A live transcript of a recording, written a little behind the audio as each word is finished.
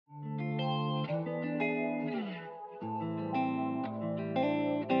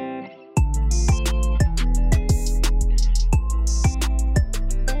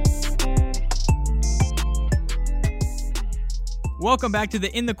Welcome back to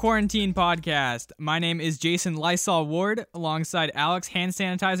the In the Quarantine podcast. My name is Jason Lysol Ward, alongside Alex Hand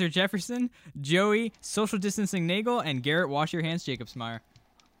Sanitizer Jefferson, Joey Social Distancing Nagel, and Garrett Wash Your Hands Jacobsmeyer.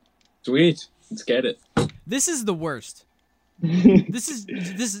 Sweet, let's get it. This is the worst. This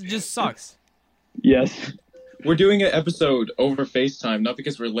just sucks. Yes. We're doing an episode over FaceTime, not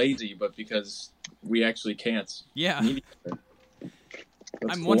because we're lazy, but because we actually can't. Yeah.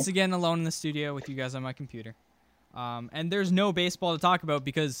 I'm once again alone in the studio with you guys on my computer. And there's no baseball to talk about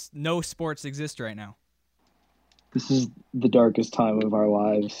because no sports exist right now. This is the darkest time of our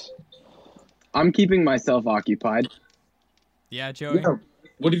lives. I'm keeping myself occupied. Yeah, Joey? Yeah.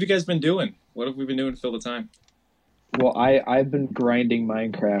 What have you guys been doing? What have we been doing to fill the time? Well, I've been grinding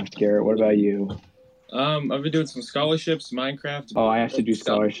Minecraft, Garrett. What about you? I've been doing some scholarships, Minecraft. Oh, I have to do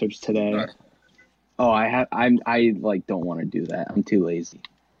scholarships today. Oh, I don't want to do that. I'm too lazy.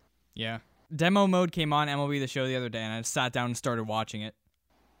 Yeah. Demo mode came on MLB The Show the other day, and I just sat down and started watching it.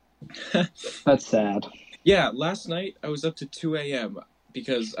 That's sad. Yeah, last night I was up to 2 a.m.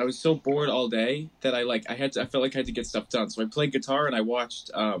 because I was so bored all day that I felt like I had to get stuff done. So I played guitar and I watched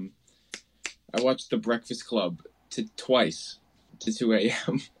The Breakfast Club twice to 2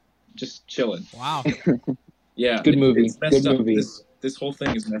 a.m. Just chilling. Wow. Yeah. Good movie. It's messed Good up. movie. This whole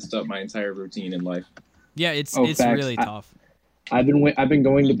thing has messed up my entire routine in life. Yeah, it's Facts. really tough. I've been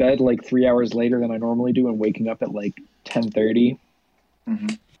going to bed like 3 hours later than I normally do and waking up at like 10:30. Mm-hmm.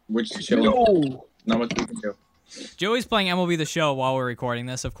 Which is chilling. No! Not much we can do. Joey's playing MLB The Show while we're recording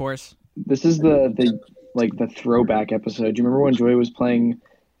this, of course. This is the throwback episode. Do you remember when Joey was playing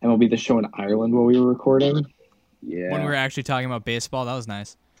MLB The Show in Ireland while we were recording? Yeah. When we were actually talking about baseball, that was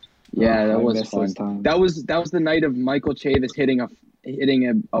nice. Yeah, that I was missed those fun. times. That was the night of Michael Chavis hitting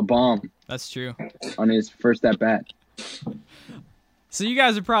a bomb That's true. on his first at bat. So you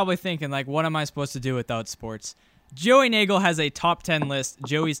guys are probably thinking, like, what am I supposed to do without sports? Joey Nagel has a top 10 list.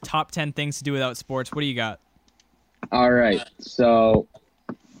 Joey's top 10 things to do without sports. What do you got? All right, so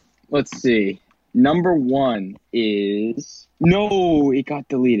let's see. Number one is it got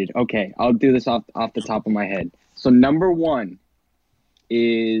deleted. Okay, I'll do this off the top of my head. So number one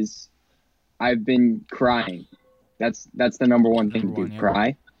is I've been crying. That's the number one thing to do. Yeah.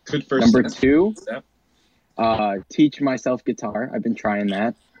 Cry. Good first Number step. two, Step. teach myself guitar. I've been trying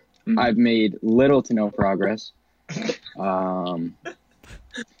that. Mhm. I've made little to no progress.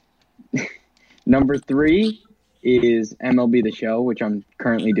 Number three is MLB The Show, which I'm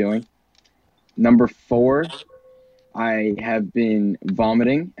currently doing. Number four, I have been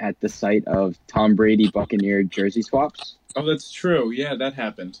vomiting at the sight of Tom Brady Buccaneer jersey swaps. Oh, that's true. Yeah, that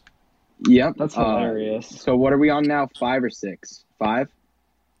happened. Yep. That's hilarious. So what are we on now? 5 or 6? 5?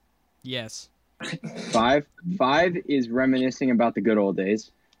 Yes. 5 is reminiscing about the good old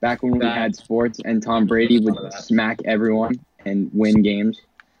days, back when we had sports and Tom Brady would smack everyone and win games.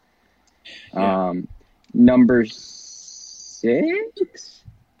 Yeah. Number 6?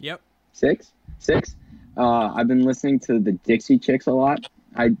 Yep. 6? I've been listening to the Dixie Chicks a lot.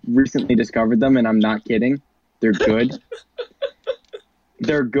 I recently discovered them, and I'm not kidding. They're good.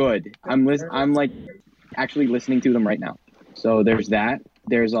 They're good. I'm like actually listening to them right now. So there's that.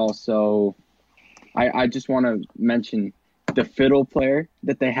 There's also, I just want to mention the fiddle player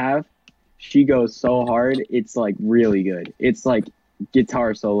that they have. She goes so hard. It's like really good. It's like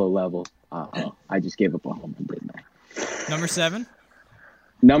guitar solo level. I just gave up a home run, didn't I? Number 7?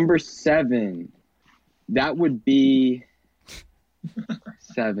 Number 7. That would be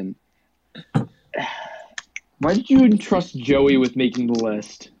 7. Why did you entrust Joey with making the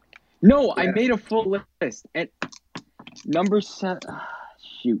list? No, I made a full list. And number 7.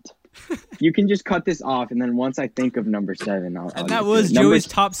 Shoot. You can just cut this off, and then once I think of number 7, I'll And get that to was it. Joey's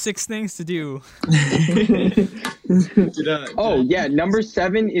top 6 things to do. Number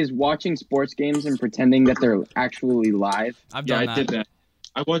 7 is watching sports games and pretending that they're actually live. I've Yeah, done I that. did that.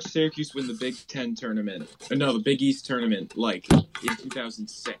 I watched Syracuse win the Big Ten tournament. No, the Big East tournament, like, in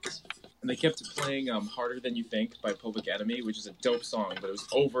 2006. And they kept playing Harder Than You Think by Public Enemy, which is a dope song, but it was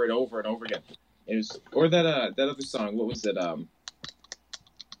over and over and over again. It was, or that other song, what was it?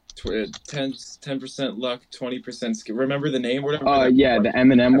 10% luck, 20% skill. Remember the name? Whatever. Yeah, the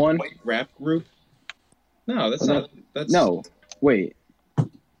Eminem one. White rap group? No, that's Oh, not. That's No, wait.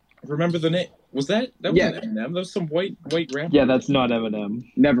 Remember the name? Was that Yeah. wasn't Eminem? That was some white rapper. Yeah, that's not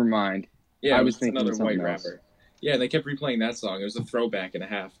Eminem. Never mind. Yeah, I it was thinking another of something white else. rapper. Yeah, they kept replaying that song. It was a throwback and a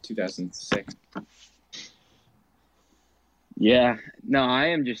half, 2006. Yeah. No, I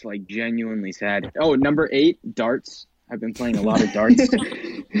am just like genuinely sad. Oh, number 8, darts. I've been playing a lot of darts.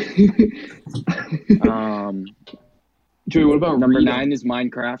 Joey, what about Number reading? 9 is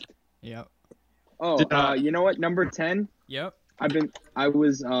Minecraft. Yep. Oh, you know what? Number 10, Yep. I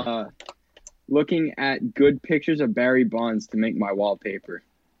was looking at good pictures of Barry Bonds to make my wallpaper.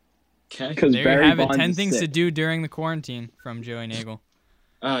 Okay. Because There you Barry have it. Bonds 10 is things to sick. do during the quarantine from Joey Nagel.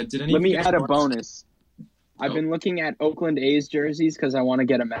 Did any Let of me you guys add a watch- bonus. I've been looking at Oakland A's jerseys because I want to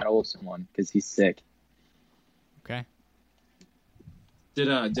get a Matt Olson one because he's sick. Okay. Did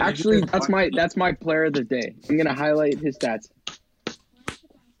any of you Actually, guys that's my player of the day. I'm gonna highlight his stats.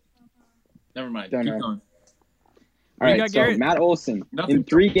 Never mind. Don't Keep know. going. All you right, got, so Garrett? Matt Olson Nothing. in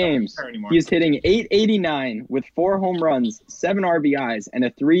 3 Don't games, care anymore. he is hitting .889 with 4 home runs, 7 RBIs, and a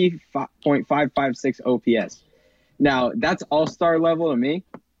 3.556 OPS. Now that's all-star level to me.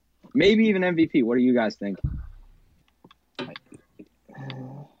 Maybe even MVP. What do you guys think?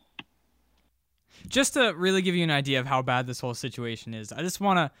 Just to really give you an idea of how bad this whole situation is, I just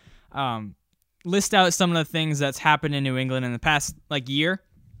want to list out some of the things that's happened in New England in the past year.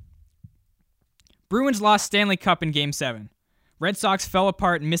 Bruins lost Stanley Cup in Game 7. Red Sox fell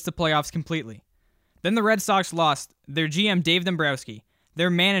apart and missed the playoffs completely. Then the Red Sox lost their GM Dave Dombrowski,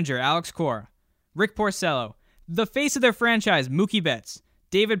 their manager Alex Cora, Rick Porcello, the face of their franchise Mookie Betts,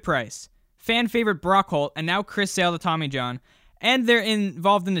 David Price, fan favorite Brock Holt, and now Chris Sale to Tommy John. And they're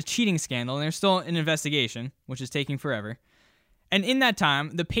involved in a cheating scandal, and they're still in investigation, which is taking forever. And in that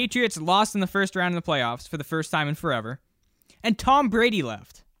time, the Patriots lost in the first round of the playoffs for the first time in forever. And Tom Brady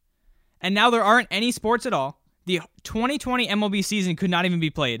left. And now there aren't any sports at all. The 2020 MLB season could not even be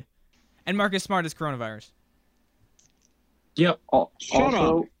played. And Marcus Smart is coronavirus. Yep.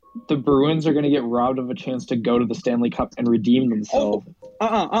 Also, the Bruins are going to get robbed of a chance to go to the Stanley Cup and redeem themselves.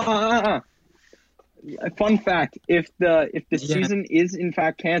 Fun fact: if the season is in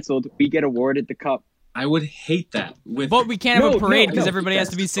fact canceled, we get awarded the cup. I would hate that. But we can't have a parade because no, everybody has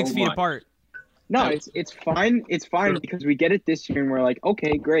to be that's 6 so feet much. apart. No, it's fine. It's fine because we get it this year, and we're like,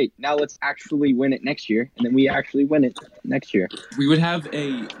 okay, great. Now let's actually win it next year, and then we actually win it next year. We would have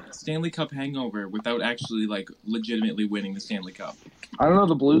a Stanley Cup hangover without actually legitimately winning the Stanley Cup. I don't know.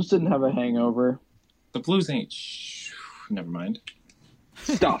 The Blues didn't have a hangover. The Blues ain't. Never mind.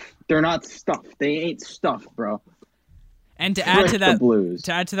 Stuff. They're not stuff. They ain't stuff, bro. And to add to Frick the that, Blues.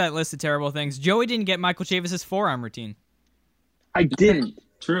 list of terrible things, Joey didn't get Michael Chavis' forearm routine. I didn't.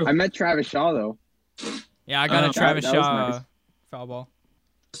 True. I met Travis Shaw though. Yeah, I got a Travis that was Shaw nice. foul ball.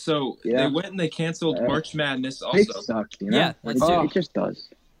 So Yeah. they went and they canceled March Madness It also. sucks, you know? Yeah, that's it just does.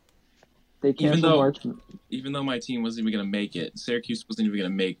 They canceled though- March. Even though my team wasn't even going to make it. Syracuse wasn't even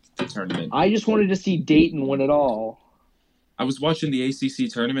going to make the tournament. I just wanted to see Dayton win it all. I was watching the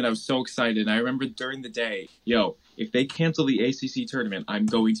ACC tournament. I was so excited. And I remember during the day, if they cancel the ACC tournament, I'm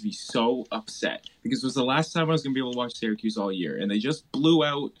going to be so upset. Because it was the last time I was going to be able to watch Syracuse all year. And they just blew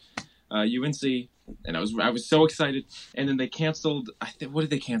out UNC. And I was so excited. And then they canceled, what did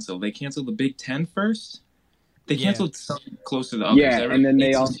they cancel? They canceled the Big Ten first? They Yeah. canceled something close to the others. Yeah, and then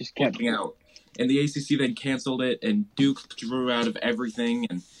they all ACC just kept blowing out. And the ACC then canceled it, and Duke drew out of everything,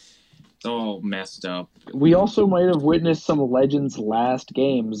 and it's all messed up. We also might have witnessed some legends' last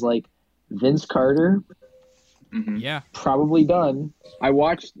games, like Vince Carter, Hmm. Yeah. probably done. I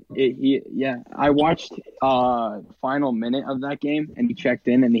watched it. I watched final minute of that game, and he checked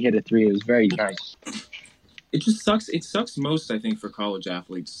in and he hit a 3. It was very nice. It just sucks. It sucks most, I think, for college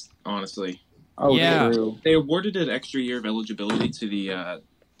athletes, honestly. Oh, Yeah. true. They awarded an extra year of eligibility to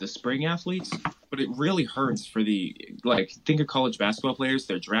the spring athletes, but it really hurts for think of college basketball players,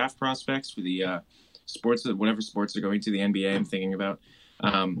 their draft prospects for the sports, whatever sports are going to the NBA. I'm thinking about,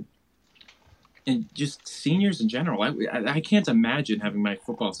 and just seniors in general. I can't imagine having my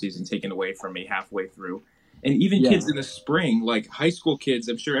football season taken away from me halfway through. And even Yeah. kids in the spring, like high school kids,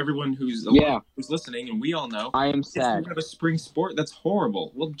 I'm sure everyone who's listening, and we all know, I am if sad. you have a spring sport, that's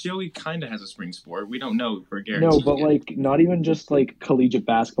horrible. Well, Joey kind of has a spring sport. We don't know for guarantee. No, but not even just collegiate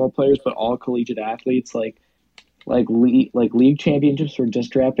basketball players, but all collegiate athletes. League championships were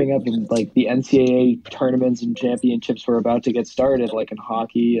just wrapping up, and the NCAA tournaments and championships were about to get started, in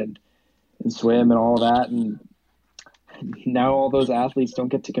hockey and swim and all that. And now all those athletes don't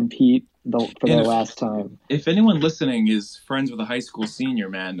get to compete for their last time. If anyone listening is friends with a high school senior,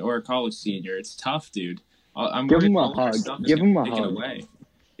 man, or a college senior, it's tough, dude. I'm Give worried him a all our hug. stuff is Give him gonna a be taken hug. away.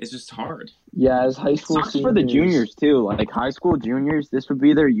 It's just hard. Yeah, as high school Sucks seniors, for the juniors too. Like high school juniors, this would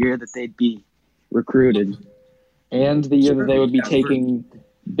be their year that they'd be recruited. and the year that they would be Yeah, taking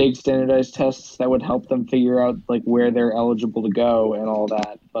big standardized tests that would help them figure out where they're eligible to go and all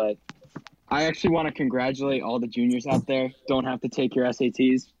that. But I actually want to congratulate all the juniors out there. Don't have to take your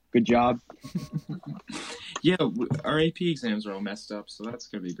SATs. Good job. Yeah, our AP exams are all messed up, so that's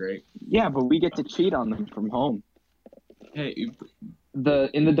gonna be great. Yeah, but we get to cheat on them from home. Hey, the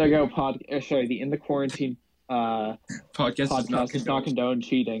In the Dugout the In the Quarantine Podcast does not podcast does not condone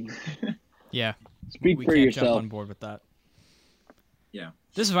cheating. Yeah, Speak we for can't yourself. jump on board with that. Yeah.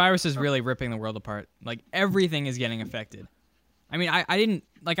 This virus is really ripping the world apart. Like, everything is getting affected. I mean, I didn't,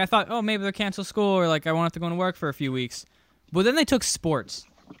 like, I thought, oh, maybe they'll cancel school, or, like, I won't have to go to work for a few weeks. But then they took sports.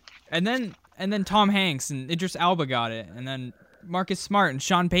 And then Tom Hanks and Idris Elba got it. And then Marcus Smart and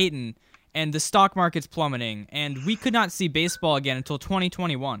Sean Payton. And the stock market's plummeting. And we could not see baseball again until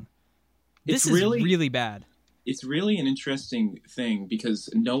 2021. This is really bad. It's really an interesting thing because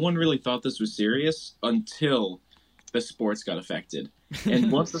no one really thought this was serious until the sports got affected.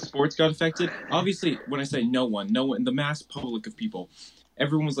 And once the sports got affected, obviously, when I say no one, the mass public of people,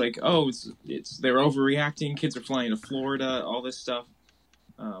 everyone was like, "Oh, they're overreacting. Kids are flying to Florida, all this stuff."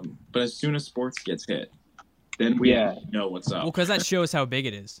 But as soon as sports gets hit, then we know what's up. Well, because that shows how big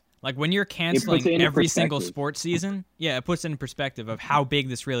it is. Like, when you're canceling into every single perspective. sports season, it puts it in perspective of how big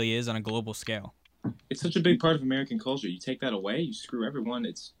this really is on a global scale. It's such a big part of American culture. You take that away, you screw everyone.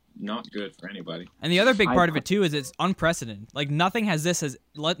 It's not good for anybody. And the other big part of it too is it's unprecedented. Like, nothing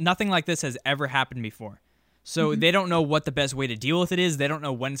like this has ever happened before. So they don't know what the best way to deal with it is. They don't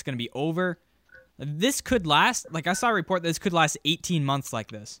know when it's going to be over. This could last. Like, I saw a report that this could last 18 months like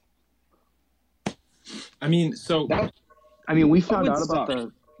this. I mean, we found would out about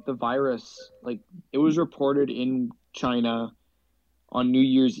suck. the virus. Like, it was reported in China on New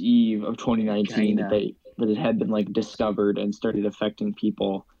Year's Eve of 2019 that it had been, like, discovered and started affecting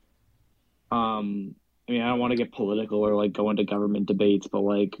people. I mean, I don't want to get political or, like, go into government debates, but,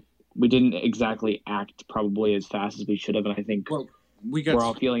 like, we didn't exactly act probably as fast as we should have, and I think we're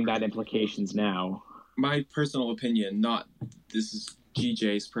all feeling that implications now. My personal opinion, this is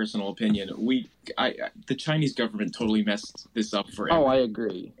GJ's personal opinion. The Chinese government totally messed this up for everyone. Oh, I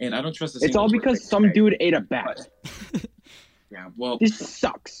agree. And I don't trust It's all because some dude ate a bat. Yeah, well, This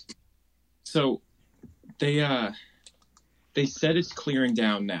sucks. so they said it's clearing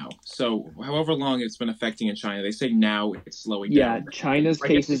down now. So however long it's been affecting in China, they say now it's slowing down. Yeah, China's I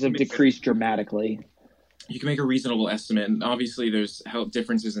guess cases have decreased dramatically. You can make a reasonable estimate, and obviously there's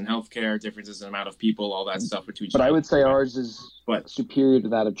differences in healthcare, differences in amount of people, all that stuff between. But I would say ours is But- superior to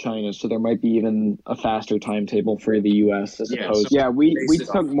that of China, so there might be even a faster timetable for the U.S. as Yeah, opposed so- Yeah, we Based it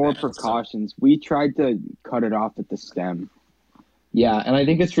took off more that, so- precautions. We tried to cut it off at the stem. Yeah, and I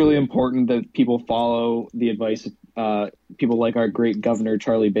think it's really important that people follow the advice of people like our great governor,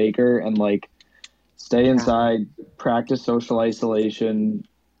 Charlie Baker, and, like, stay inside, practice social isolation,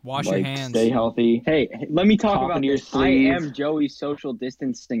 Wash like, your hands. stay healthy. Hey, let me talk Talk about into your this. I sleeve. am Joey's social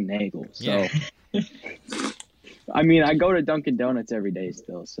distancing Nagel. So, Yeah. I mean, I go to Dunkin' Donuts every day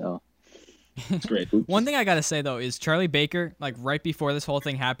still. So, It's great. One thing I gotta say though is Charlie Baker, like, right before this whole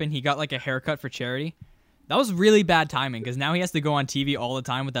thing happened, he got, like, a haircut for charity. That was really bad timing because now he has to go on TV all the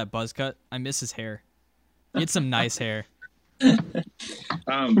time with that buzz cut. I miss his hair. He had some nice hair.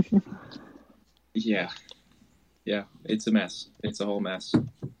 Yeah, it's a mess. It's a whole mess.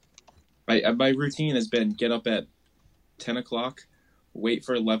 My routine has been get up at 10 o'clock, wait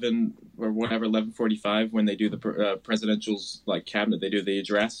for 11 or whatever 11:45 when they do the presidential's, like, cabinet. They do the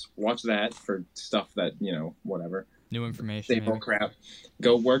address. Watch that for stuff that whatever. New information. Same maybe. old crap.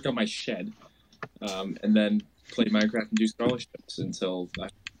 Go work on my shed, and then play Minecraft and do scholarships until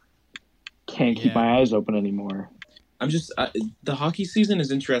Can't keep Yeah. my eyes open anymore. I'm just the hockey season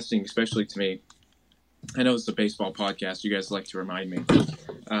is interesting, especially to me. I know it's a baseball podcast. You guys like to remind me,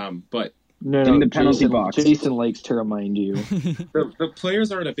 but No, In the penalty Jason, box. Jason likes to remind you. the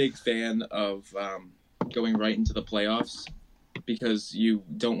players aren't a big fan of going right into the playoffs because you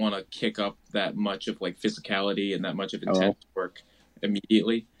don't want to kick up that much of, like, physicality and that much of intense work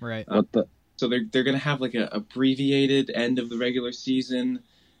immediately. Right. what the? So they're gonna have, like, a abbreviated end of the regular season.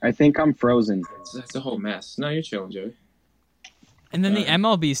 I think I'm frozen. It's a whole mess. No, you're chilling, Joey. And then the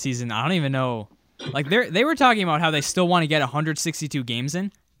MLB season, I don't even know. Like, they were talking about how they still want to get 162 games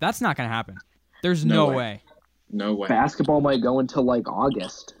in. That's not going to happen. There's no No way. way. No way. Basketball might go until, like,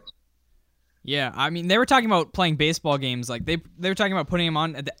 August. Yeah, I mean, they were talking about playing baseball games. Like, they were talking about putting them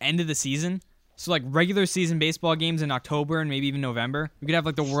on at the end of the season. So, like, regular season baseball games in October and maybe even November. We could have,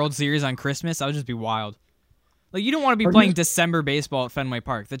 like, the World Series on Christmas. That would just be wild. Like, you don't want to be playing December baseball at Fenway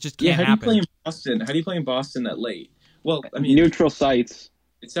Park. That just can't How do you happen. play in Boston? How do you play in Boston that late? Well, I mean, Neutral sites.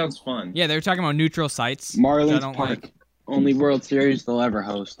 it sounds fun. Yeah, they were talking about neutral sites. which I Marlins don't Park. like. Only World Series they'll ever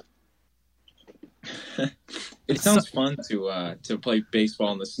host. It sounds fun to play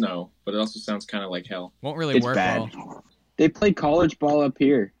baseball in the snow, but it also sounds kind of like hell. Won't really It's work bad. well. They play college ball up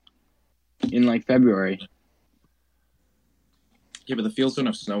here in, like, February. Yeah, but the fields don't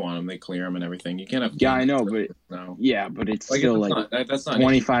have snow on them. They clear them and everything. You can't have. Yeah, I games know, with but snow. yeah, but it's Like, still that's like not, that's not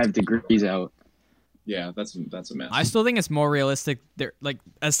 25 degrees out. Yeah, that's a mess. I still think it's more realistic. There, like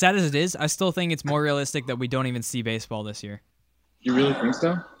as sad as it is, I still think it's more realistic that we don't even see baseball this year. You really think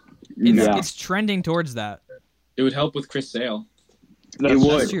so? It's trending towards that. It would help with Chris Sale. It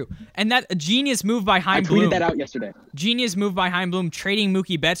would. That's true. And that a genius move by I Hein tweeted Bloom. that out yesterday. Genius move by Hein Bloom trading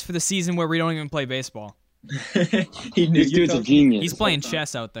Mookie Betts for the season where we don't even play baseball. He knew This dude's a genius. He's playing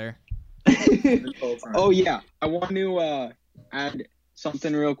chess out there. Oh yeah, I want to add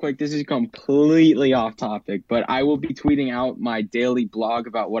something real quick. This is completely off topic, but I will be tweeting out my daily blog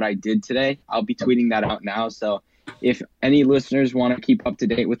about what I did today. I'll be tweeting that out now. So if any listeners want to keep up to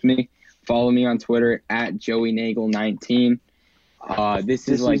date with me, follow me on Twitter at JoeyNagel19. This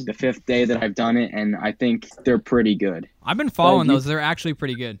is like the 5th day that I've done it, and I think they're pretty good. I've been following those. They're actually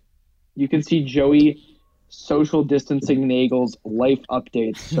pretty good. You can see Joey social distancing Nagel's life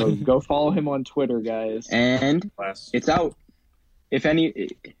updates. So go follow him on Twitter, guys. And it's out. If any,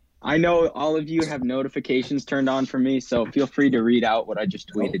 I know all of you have notifications turned on for me, so feel free to read out what I just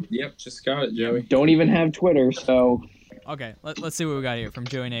tweeted. Yep, just got it, Joey. Don't even have Twitter, so Okay, let's see what we got here from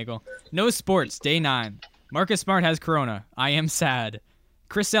Joey Nagel. No sports, day 9. Marcus Smart has corona. I am sad.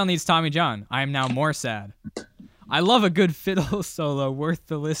 Chris Sale needs Tommy John. I am now more sad. I love a good fiddle solo, worth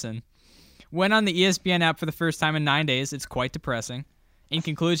the listen. Went on the ESPN app for the first time in 9 days. It's quite depressing. In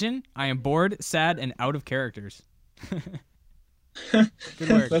conclusion, I am bored, sad, and out of characters. Good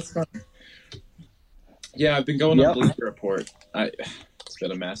work. That's fun. Yeah, I've been going on Bleacher Report. It's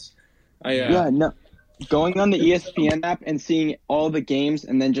been a mess. No. Going on the ESPN app and seeing all the games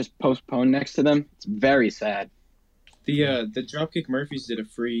and then just postpone next to them, it's very sad. The Dropkick Murphys did a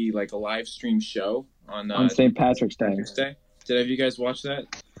free a live stream show on St. Patrick's Day. Did any of you guys watch that?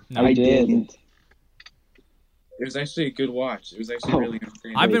 No, I didn't. It was actually a good watch. It was actually really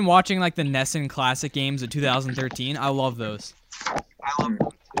entertaining. I've been watching the Nesson Classic games of 2013. I love those.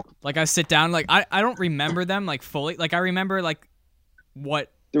 I sit down, I don't remember them fully. I remember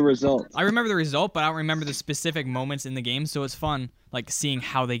what the result. I remember the result, but I don't remember the specific moments in the game. So it's fun seeing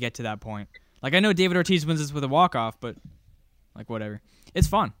how they get to that point. I know David Ortiz wins this with a walk-off, but whatever. It's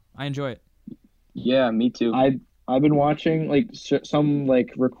fun. I enjoy it. Yeah, me too. I've been watching some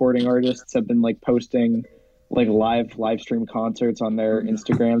recording artists have been posting live stream concerts on their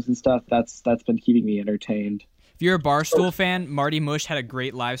Instagrams and stuff. That's been keeping me entertained. If you're a Barstool fan, Marty Mush had a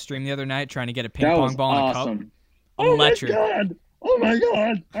great live stream the other night trying to get a ping pong ball in a cup. Electric. Oh my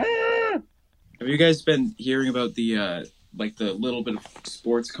god! Ah! Have you guys been hearing about the little bit of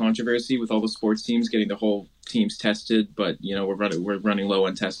sports controversy with all the sports teams getting the whole teams tested, but we're running low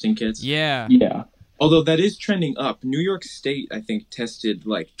on testing kits? Yeah. Yeah. Although that is trending up. New York State, I think, tested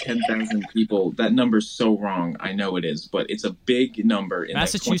 10,000 people. That number's so wrong. I know it is, but it's a big number. In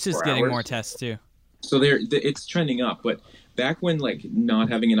Massachusetts 24 getting hours. more tests too. So it's trending up. But back when not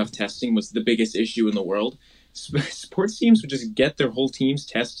having enough testing was the biggest issue in the world, sports teams would just get their whole teams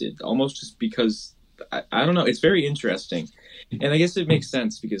tested, almost just because I don't know. It's very interesting, and I guess it makes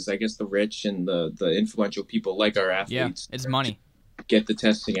sense because I guess the rich and the influential people like our athletes, it's money, get the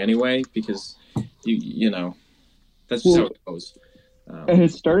testing anyway because you know that's just how it goes. And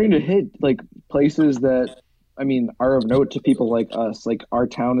it's starting to hit places that are of note to people like us. Our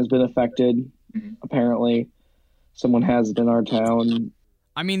town has been affected. Apparently, someone has been our town.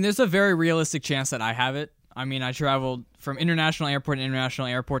 There's a very realistic chance that I have it. I traveled from international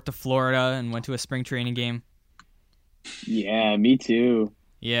airport to Florida and went to a spring training game. Yeah, me too.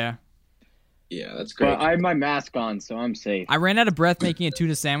 Yeah. Yeah, that's great. But I have my mask on, so I'm safe. I ran out of breath making a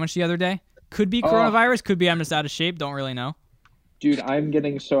tuna sandwich the other day. Could be coronavirus, could be I'm just out of shape, don't really know. Dude, I'm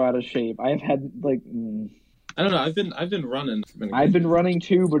getting so out of shape. I've had I don't know. I've been running. I've been running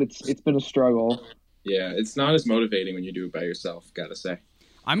too, but it's been a struggle. Yeah, it's not as motivating when you do it by yourself, gotta say.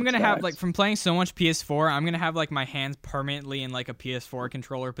 I'm going to have, from playing so much PS4, I'm going to have, my hands permanently in, a PS4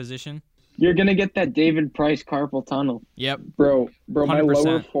 controller position. You're going to get that David Price carpal tunnel. Yep. Bro, my 100%.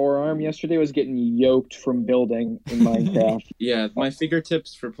 lower forearm yesterday was getting yoked from building in Minecraft. Yeah, my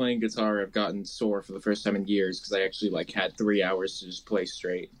fingertips for playing guitar have gotten sore for the first time in years because I actually, had 3 hours to just play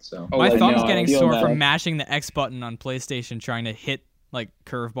straight, so. My thumb's no, getting I feel sore that. from mashing the X button on PlayStation trying to hit,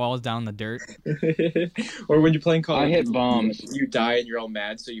 curveballs down the dirt. Or when you're playing Call of I hit Duty, bombs. you die and you're all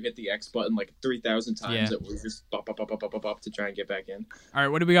mad, so you hit the X button 3,000 times. Yeah. It was just bop, bop, bop, bop, bop, bop to try and get back in. All right,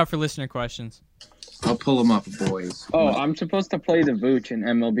 what do we got for listener questions? I'll pull them up, boys. Oh, I'm supposed to play the Vooch in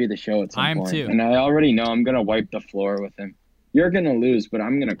MLB The Show at some I am point. too. And I already know I'm going to wipe the floor with him. You're going to lose, but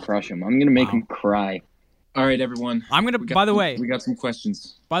I'm going to crush him. I'm going to make him cry. All right, everyone. I'm going to, by the way, we got some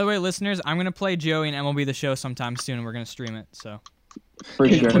questions. listeners, I'm going to play Joey in MLB The Show sometime soon, and we're going to stream it, so. For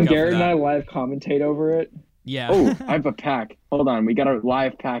Can sure. look Can out for Garrett and that. I live commentate over it? Yeah. Oh, I have a pack. Hold on. We got a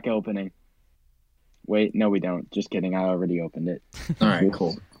live pack opening. Wait, no, we don't. Just kidding. I already opened it. All right,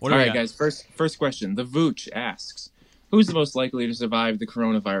 cool. What All do we right, got? guys. First question. The Vooch asks, "Who's the most likely to survive the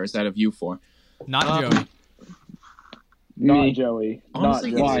coronavirus out of you four?" Not Um, Joey. Not Me. Joey.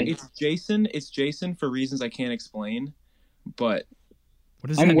 Honestly, Not Joey. it's Jason. It's Jason for reasons I can't explain. But What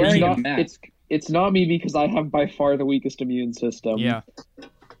does I'm that wearing mean? a Not- mask. it's not me because I have by far the weakest immune system. Yeah.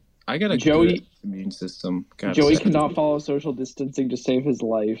 I got a Joey- good immune system. gotta Joey say. cannot follow social distancing to save his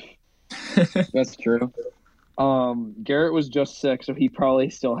life. That's true. Garrett was just sick, so he probably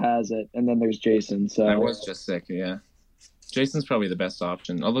still has it. And then there's Jason. So I was just sick. Yeah. Jason's probably the best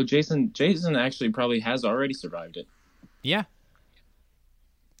option. Although Jason actually probably has already survived it. Yeah.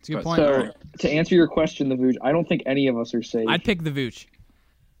 It's a good But- point. So to answer your question, the Vooch, I don't think any of us are safe. I'd pick the Vooch.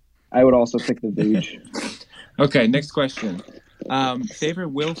 I would also pick the Vooch. Okay, next question. Favorite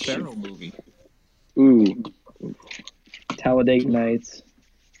Will Ferrell movie? Ooh, Talladega Nights.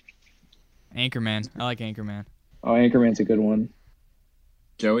 Anchorman. I like Anchorman. Oh, Anchorman's a good one.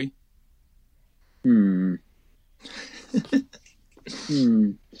 Joey?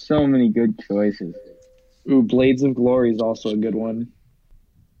 So many good choices. Ooh, Blades of Glory is also a good one.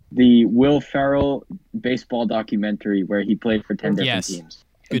 The Will Ferrell baseball documentary where he played for 10 different Yes. teams.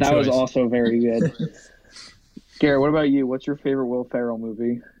 Good that choice. was also very good. Garrett, what about you? What's your favorite Will Ferrell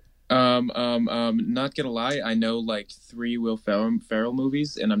movie? Not gonna lie, I know like 3 Will Ferrell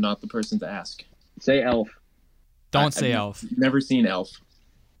movies, and I'm not the person to ask. Say Elf. Don't say I've Elf. Never seen Elf.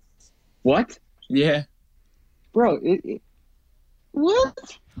 What? Yeah. Bro, what?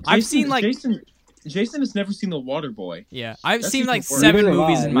 I've seen like Jason has never seen The Waterboy. yeah. I've That's seen like even worse. 7 Neither have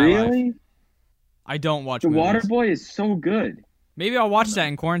movies I. in my life. Really? I don't watch The movies. Waterboy is so good. Maybe I'll watch that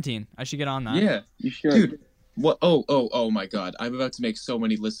in quarantine. I should get on that. Yeah. You should. Dude, what? Oh my God! I'm about to make so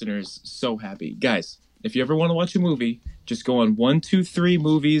many listeners so happy, guys. If you ever want to watch a movie, just go on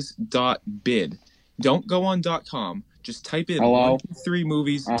 123movies.bid. Don't go on .com. Just type in Hello?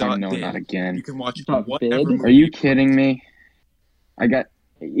 123movies.bid. Oh, no, not You again. can watch Dot whatever. bid? movie Are you kidding me?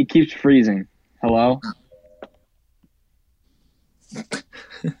 It keeps freezing. Hello?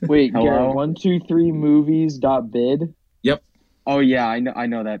 Wait, Hello? Garrett, 123movies.bid. Oh yeah, I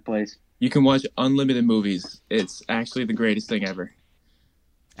know that place. You can watch unlimited movies. It's actually the greatest thing ever.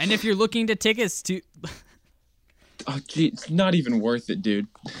 And if you're looking to tickets to Oh, gee, it's not even worth it, dude.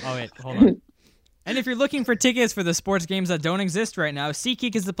 Oh wait, hold on. And if you're looking for tickets for the sports games that don't exist right now,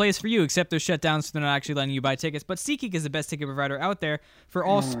 SeatGeek is the place for you, except they're shut down, so they're not actually letting you buy tickets. But SeatGeek is the best ticket provider out there for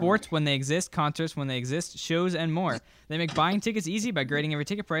all sports when they exist, concerts when they exist, shows, and more. They make buying tickets easy by grading every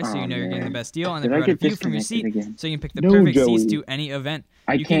ticket price so you know you're getting the best deal, and they Did I provide a get view from your disconnected seat again? so you can pick the No, perfect seats Joey. to any event.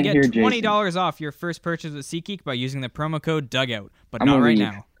 I You can can't hear get Jason. $20 off your first purchase with SeatGeek by using the promo code DUGOUT, but I'm not gonna right leave.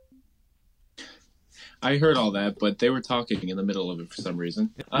 now. I heard all that, but they were talking in the middle of it for some reason.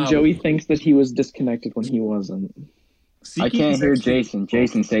 Joey thinks that he was disconnected when he wasn't. SeatGeek I can't is hear actually- Jason.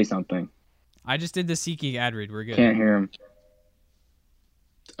 Jason, say something. I just did the SeatGeek ad read. We're good. Can't hear him.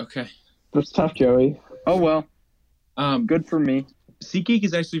 Okay. That's tough, Joey. Oh well, Good. good for me. SeatGeek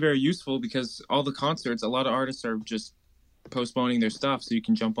is actually very useful because all the concerts, a lot of artists are just postponing their stuff, so you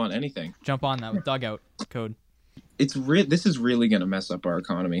can jump on anything. Jump on that with DUGOUT code. This is really gonna mess up our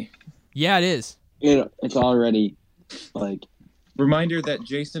economy. Yeah, it is. It's already, like... Reminder that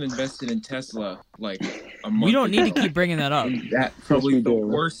Jason invested in Tesla like a month. We don't need ago. to keep bringing that up. That probably we the do.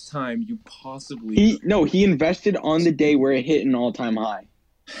 worst time you possibly. He invested on the day where it hit an all-time high,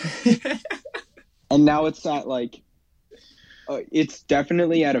 and now it's at like, it's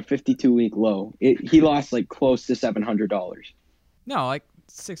definitely at a 52-week low. He lost like close to $700. No, like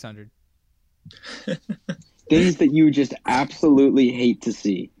 600. Things that you just absolutely hate to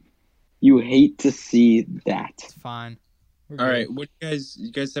see. You hate to see that. It's fine. We're All good. right, what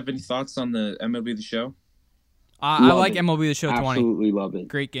you guys have any thoughts on the MLB The Show? I Love like it. MLB The Show 20. Absolutely love it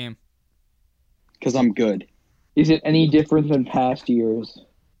Great game. because I'm good. Is it any different than past years?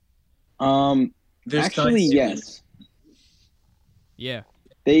 There's Actually, signs- yes. Yeah.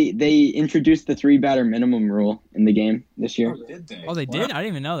 They introduced the 3-batter minimum rule in the game this year. Oh, did they? Oh, they did? I didn't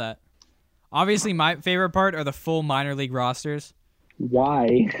even know that. Obviously, my favorite part are the full minor league rosters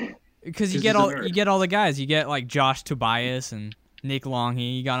Why? because you 'Cause get he's a all nerd. you get all the guys. You get like Josh Tobias and Nick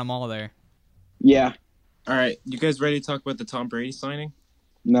Longy. You got them all there. Yeah. All right, you guys ready to talk about the Tom Brady signing?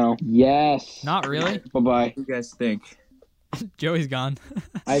 No. Yes. Not really. Bye-bye. What do you guys think? Joey's gone.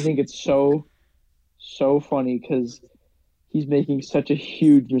 I think it's so funny because he's making such a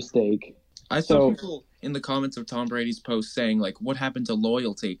huge mistake. I saw So- people in the comments of Tom Brady's post saying like, "What happened to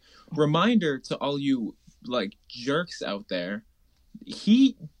loyalty?" Reminder to all you like jerks out there: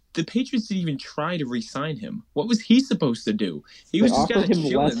 he the Patriots didn't even try to re-sign him. What was he supposed to do? He was They just got offered to him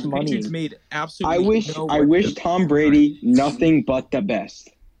chill. less The money. Patriots made I absolutely wish no I wish Tom Brady nothing but the best.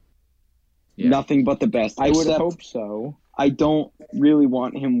 Yeah. Nothing but the best. I would Except hope so. I don't really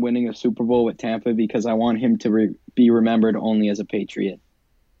want him winning a Super Bowl with Tampa because I want him to be remembered only as a Patriot.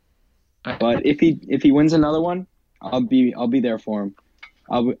 But if he wins another one, I'll be there for him.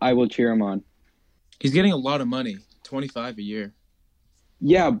 I will cheer him on. He's getting a lot of money, $25 a year.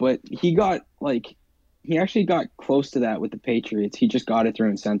 Yeah, but he actually got close to that with the Patriots. He just got it through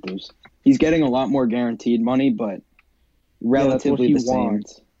incentives. He's getting a lot more guaranteed money, but relatively he the same.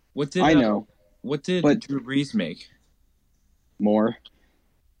 wants. What did I know. What did But- Drew Brees make? More.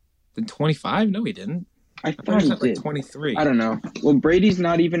 Than 25? No, he didn't. I I thought thought he he was at like did. 23. I don't know. Well, Brady's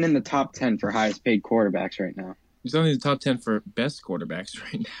not even in the top 10 for highest paid quarterbacks right now. He's only in the top 10 for best quarterbacks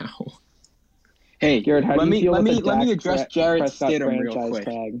right now. Hey, Garrett, how let do you me feel let with me the let me Dak address Jared Prescott Stidham real franchise quick.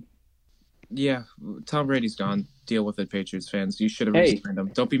 tag? Yeah, Tom Brady's gone. Deal with it, Patriots fans. You should have Hey. re-signed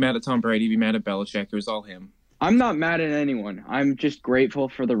him. Don't be mad at Tom Brady. Be mad at Belichick. It was all him. I'm not mad at anyone. I'm just grateful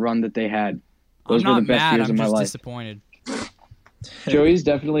for the run that they had. Those I'm were not the best mad. years I'm of my just life. disappointed. Joey's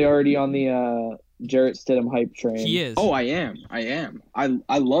definitely already on the Jarrett Stidham hype train. He is. Oh, I am.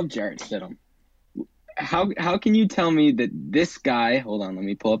 I love Jarrett Stidham. How can you tell me that this guy? Hold on, let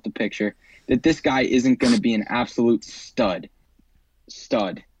me pull up the picture. That this guy isn't going to be an absolute stud.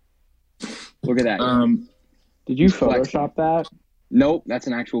 Stud. Look at that. Did you He's flexing. Photoshop that? Nope, that's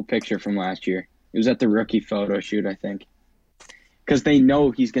an actual picture from last year. It was at the rookie photo shoot, I think. Because they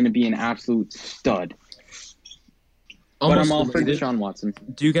know he's going to be an absolute stud. But I'm all for related. Deshaun Watson.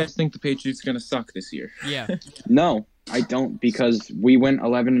 Do you guys think the Patriots are going to suck this year? Yeah. No, I don't, because we went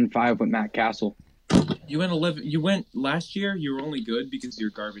 11-5 with Matt Castle. You went 11. You went last year. You were only good because of your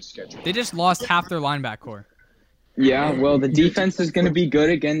garbage schedule. They just lost half their linebacker core. Yeah, well, the defense is going to be good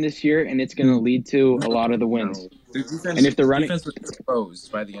again this year, and it's going to lead to a lot of the wins. Their defense, And if they're running- defense was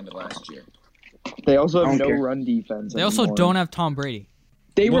exposed by the end of last year. They also I have don't no care. run defense. They also anymore. don't have Tom Brady.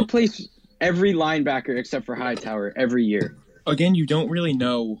 They Well- replace every linebacker except for Hightower every year. Again, you don't really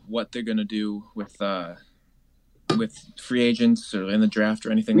know what they're going to do with free agents or in the draft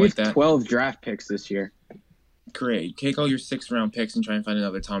or anything We like have that. 12 draft picks this year. Great. Take all your 6th-round picks and try and find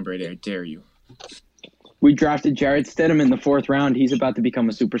another Tom Brady. I dare you. We drafted Jarrett Stidham in the 4th round. He's about to become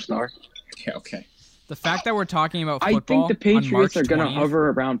a superstar. Yeah, okay. The fact that we're talking about I football think the on Patriots March are going to 20th, hover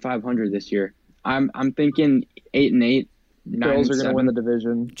around 500 this year. I'm thinking 8-8. Bills are going to win the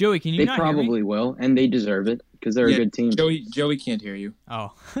division. Joey, can you They not hear me? probably will, and they deserve it because they're Yeah, a good team. Joey can't hear you.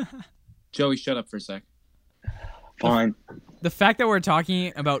 Oh. Joey, shut up for a sec. Fine. The fact that we're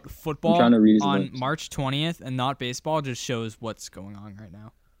talking about football trying to read his on lips. March 20th and not baseball just shows what's going on right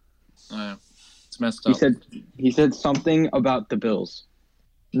now. It's messed up. He said something about the Bills.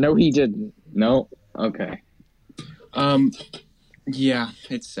 No, he didn't. No? Okay. Yeah,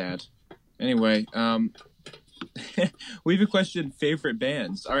 it's sad. Anyway, we have a question: favorite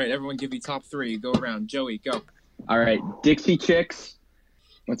bands. All right, everyone, give me top 3. Go around. Joey, go. All right. Dixie Chicks.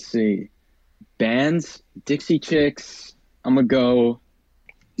 Let's see. Bands. Dixie Chicks. I'm going to go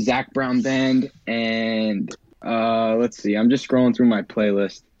Zach Brown Band. And let's see. I'm just scrolling through my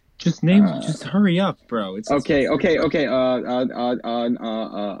playlist. Just name. Just hurry up, bro. It's Okay.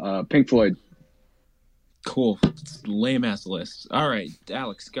 Pink Floyd. cool. It's lame ass list. All right,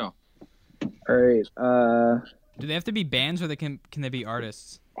 Alex, go. All right. Do they have to be bands or can they be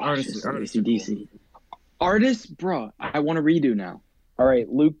artists? Artists. AC/DC. Artists, bro. I want to redo now. All right.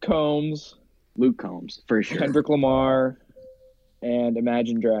 Luke Combs, Luke Combs, for sure. Kendrick Lamar, and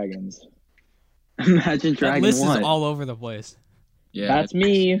Imagine Dragons. Imagine That Dragon list 1. is all over the place. Yeah. That's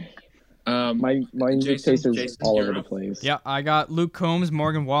me. Um. My music Jason, taste is Jason, all you're over the up. place. Yeah, I got Luke Combs,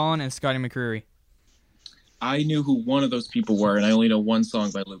 Morgan Wallen, and Scotty McCreery. I knew who one of those people were, and I only know one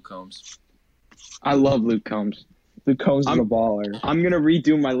song by Luke Combs. I love Luke Combs. Luke Combs is I'm- a baller. I'm going to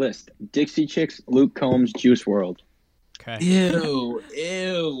redo my list. Dixie Chicks, Luke Combs, Juice WRLD. Okay. Ew.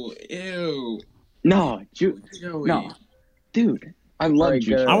 No, Joey. no. Dude, I love Alright, Juice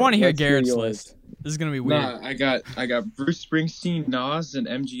Garrett. I want to hear Let's hear Garrett's yours. list. This is gonna be weird. Nah, I got Bruce Springsteen, Nas, and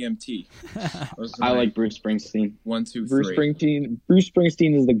MGMT. Those are I my like Bruce Springsteen. 1, 2, Bruce 3. Springsteen. Bruce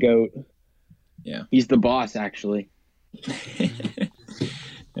Springsteen is the goat. He's the boss, actually.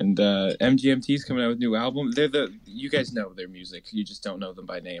 And MGMT's coming out with a new album. You guys know their music. You just don't know them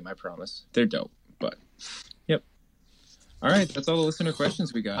by name, I promise. They're dope. But yep. All right, that's all the listener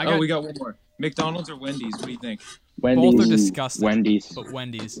questions we got. We got one more. McDonald's or Wendy's? What do you think? Wendy's. Both are disgusting. Wendy's. But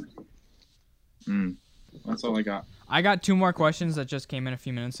Wendy's. That's all I got. I got 2 more questions that just came in a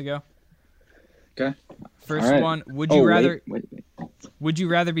few minutes ago. Okay. First All right. one, would you rather Wait. would you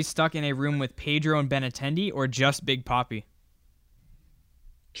rather be stuck in a room with Pedro and Benintendi or just Big Papi?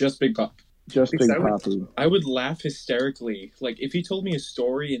 Just Big Pop. Just Because Big Papi. I would laugh hysterically. Like, if he told me his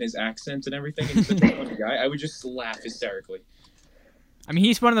story and his accent and everything, and he's such a funny guy, I would just laugh hysterically. I mean,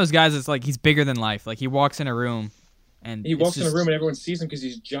 he's one of those guys that's like he's bigger than life. Like he walks in a room, and He it's walks in a just- room and everyone sees him because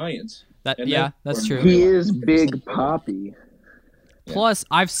he's giant. That and yeah, then- that's true. He is Big Papi. Plus,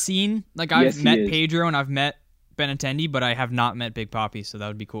 I've seen like Yes, I've he met is. Pedro and I've met Benintendi, but I have not met Big Papi, so that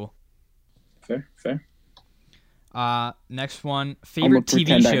would be cool. Fair. Next one, favorite TV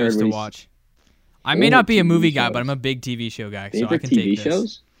pretend I heard shows what to he's- watch. I may not be a TV movie guy, shows. but I'm a big TV show guy, so I Favorite can TV take this.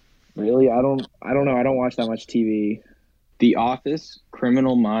 shows? Really? I don't know. I don't watch that much TV. The Office,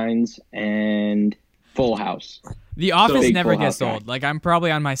 Criminal Minds, and Full House. The Office big never Full gets House guy. old. Like I'm probably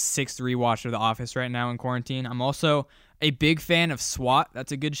on my 6th rewatch of The Office right now in quarantine. I'm also a big fan of SWAT.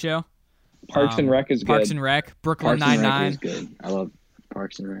 That's a good show. Parks and Rec is Parks good. and Rec, Brooklyn Parks and Rec Nine-Nine. is good. I love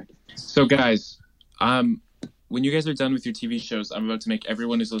Parks and Rec. So, guys, when you guys are done with your TV shows, I'm about to make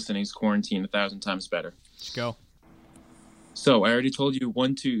everyone who's listening's quarantine 1,000 times better. Let's go. So, I already told you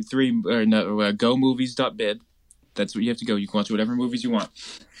 1, 2, 3, gomovies.bid. That's what you have to go. You can watch whatever movies you want.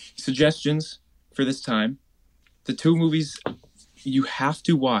 Suggestions for this time. The 2 movies you have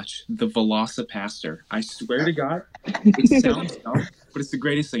to watch. The Velocipaster. I swear to God, it sounds dumb, but it's the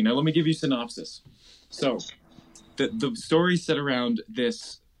greatest thing. Now, let me give you a synopsis. So, the story set around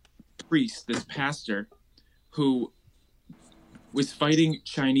this priest, this pastor, who was fighting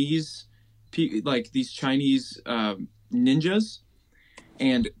Chinese, like these Chinese ninjas,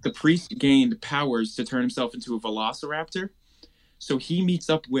 and the priest gained powers to turn himself into a velociraptor. So he meets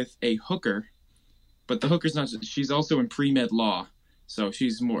up with a hooker, but the hooker's not. She's also in pre-med law, so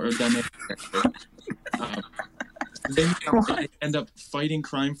she's more dynamic. They end up fighting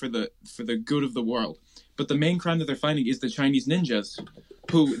crime for the good of the world. But the main crime that they're fighting is the Chinese ninjas,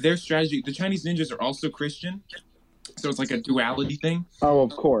 who their strategy. The Chinese ninjas are also Christian, so it's like a duality thing. Oh,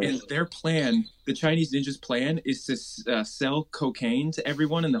 of course. And their plan, the Chinese ninjas' plan, is to sell cocaine to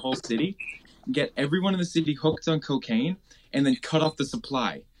everyone in the whole city, get everyone in the city hooked on cocaine, and then cut off the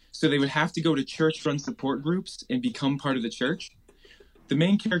supply. So they would have to go to church-run support groups and become part of the church. The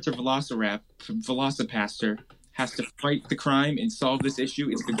main character, Velocipaster, has to fight the crime and solve this issue.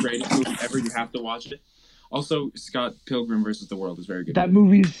 It's the greatest movie ever. You have to watch it. Also, Scott Pilgrim versus the World is very good. That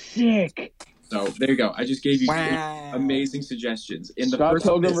movie is sick. So there you go. I just gave you Wow. amazing suggestions. In the Scott first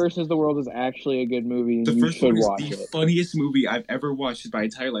Pilgrim one, versus the World is actually a good movie, and the you first should one is watch the it. funniest movie I've ever watched in my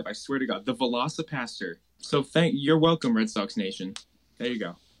entire life. I swear to God, the Velocipaster. So you're welcome, Red Sox Nation. There you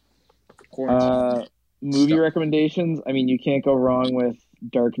go. Movie Stuff. recommendations. I mean, you can't go wrong with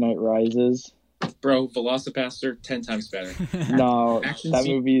Dark Knight Rises. Bro, Velocipaster, 10 times better. No, Action that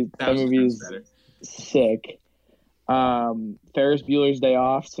scene, movie 1,000 is times better. sick. Ferris Bueller's Day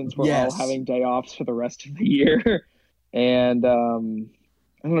Off, since we're all Yes. having day offs for the rest of the year. And I don't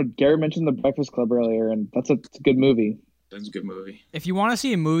know, Garrett mentioned The Breakfast Club earlier, and it's a good movie. That's a good movie. If you want to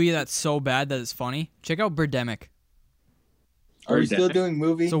see a movie that's so bad that it's funny, check out Birdemic. Are we still Birdemic. doing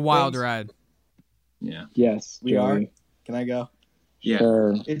movie? It's a wild things? ride. Yeah. Yes, We are? Joey. Can I go? Yeah.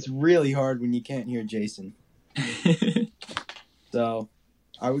 Sure. It's really hard when you can't hear Jason. So,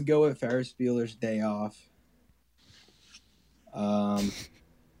 I would go with Ferris Bueller's Day Off.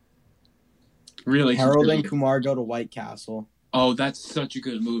 Really? Harold and Kumar go to White Castle. Oh, that's such a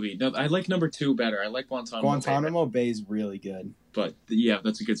good movie. No, I like number 2 better. I like Guantanamo. Bay, Guantanamo Bay is really good. but yeah,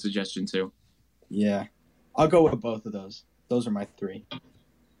 that's a good suggestion too. Yeah. I'll go with both of those. Those are my 3.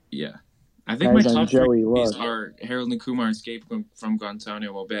 Yeah. I think Guys, my on top Joey, 3 movies look. are Harold and Kumar Escape from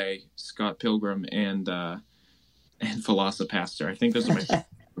Guantanamo Bay, Scott Pilgrim, and Velocipaster. I think those are my favorite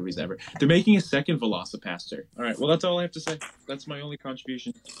movies ever. They're making a second Velocipaster. All right, well, that's all I have to say. That's my only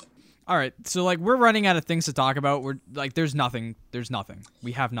contribution. All right, so like we're running out of things to talk about. We're like, there's nothing.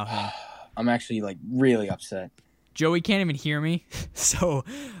 We have nothing. I'm actually like really upset. Joey can't even hear me, so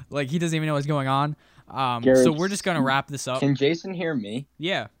like he doesn't even know what's going on. So Garrett's- we're just gonna wrap this up. Can Jason hear me?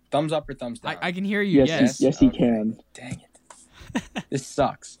 Yeah, Thumbs up or thumbs down? I can hear you. Yes, yes, he can. Dang it. This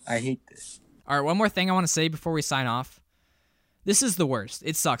sucks. I hate this. All right, one more thing I want to say before we sign off. This is the worst.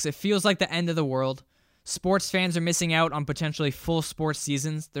 It sucks. It feels like the end of the world. Sports fans are missing out on potentially full sports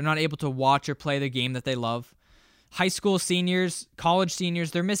seasons. They're not able to watch or play the game that they love. High school seniors, college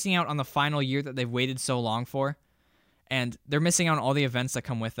seniors, they're missing out on the final year that they've waited so long for. And they're missing out on all the events that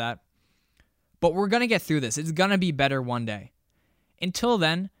come with that. But we're going to get through this. It's going to be better one day. Until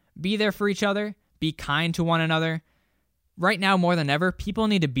then, be there for each other. Be kind to one another. Right now, more than ever, people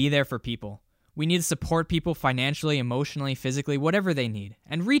need to be there for people. We need to support people financially, emotionally, physically, whatever they need.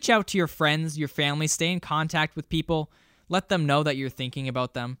 And reach out to your friends, your family, stay in contact with people. Let them know that you're thinking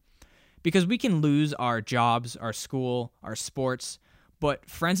about them. Because we can lose our jobs, our school, our sports, but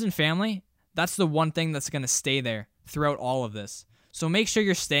friends and family, that's the one thing that's going to stay there throughout all of this. So make sure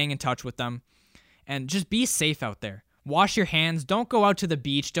you're staying in touch with them and just be safe out there. Wash your hands. Don't go out to the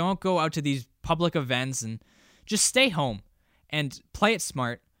beach. Don't go out to these public events, and just stay home and play it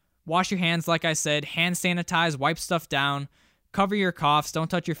smart. Wash your hands, like I said, hand sanitize, wipe stuff down, cover your coughs, don't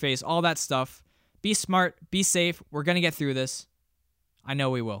touch your face, all that stuff. Be smart, be safe. We're going to get through this. I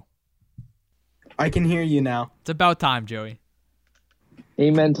know we will. I can hear you now. It's about time, Joey.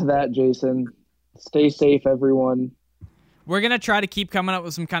 Amen to that, Jason. Stay safe, everyone. We're going to try to keep coming up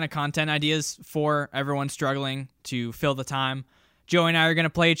with some kind of content ideas for everyone struggling to fill the time. Joey and I are going to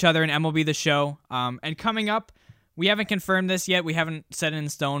play each other in MLB The Show. And coming up, we haven't confirmed this yet. We haven't set it in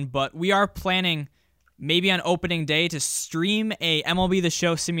stone, but we are planning maybe on opening day to stream a MLB The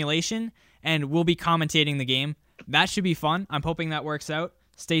Show simulation, and we'll be commentating the game. That should be fun. I'm hoping that works out.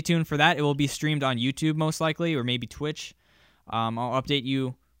 Stay tuned for that. It will be streamed on YouTube most likely, or maybe Twitch. I'll update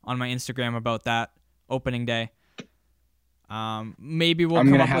you on my Instagram about that opening day. Maybe we'll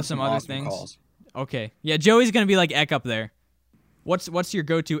come up with some other awesome things. calls. Okay. Yeah, Joey's going to be like Eck up there. What's your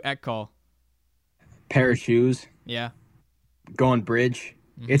go-to Eck call? Pair of shoes, Yeah. going bridge.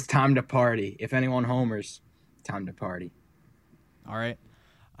 Mhm. It's time to party. If anyone homers, time to party. All right.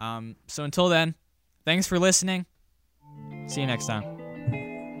 So until then, thanks for listening. See you next time.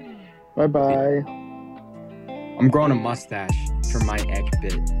 Bye-bye. I'm growing a mustache for my egg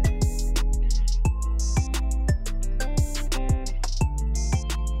bit.